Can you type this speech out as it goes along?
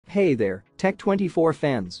Hey there, Tech24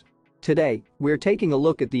 fans. Today, we're taking a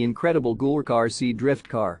look at the incredible GoolRC drift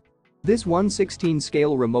car. This 1/16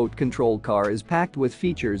 scale remote control car is packed with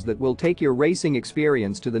features that will take your racing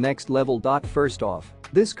experience to the next level. First off,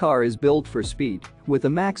 this car is built for speed, with a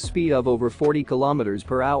max speed of over 40 km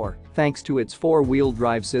per hour, thanks to its four-wheel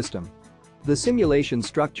drive system. The simulation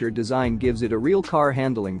structure design gives it a real car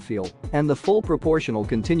handling feel, and the full proportional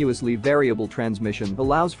continuously variable transmission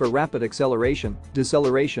allows for rapid acceleration,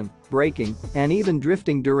 deceleration, braking, and even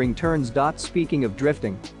drifting during turns. Speaking of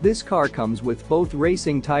drifting, this car comes with both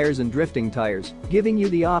racing tires and drifting tires, giving you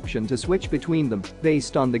the option to switch between them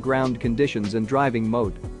based on the ground conditions and driving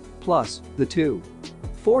mode. Plus, the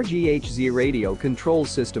 4GHZ radio control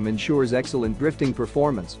system ensures excellent drifting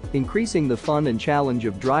performance, increasing the fun and challenge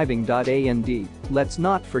of driving. And let's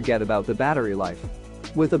not forget about the battery life.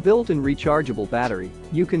 With a built-in rechargeable battery,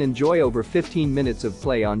 you can enjoy over 15 minutes of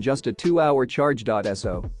play on just a 2-hour charge.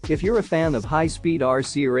 So, if you're a fan of high-speed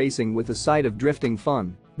RC racing with a side of drifting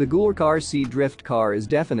fun, the GoolRC drift car is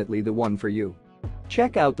definitely the one for you.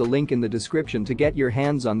 Check out the link in the description to get your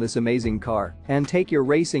hands on this amazing car and take your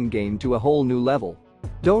racing game to a whole new level.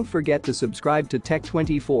 Don't forget to subscribe to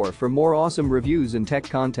Tech24 for more awesome reviews and tech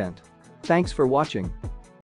content. Thanks for watching.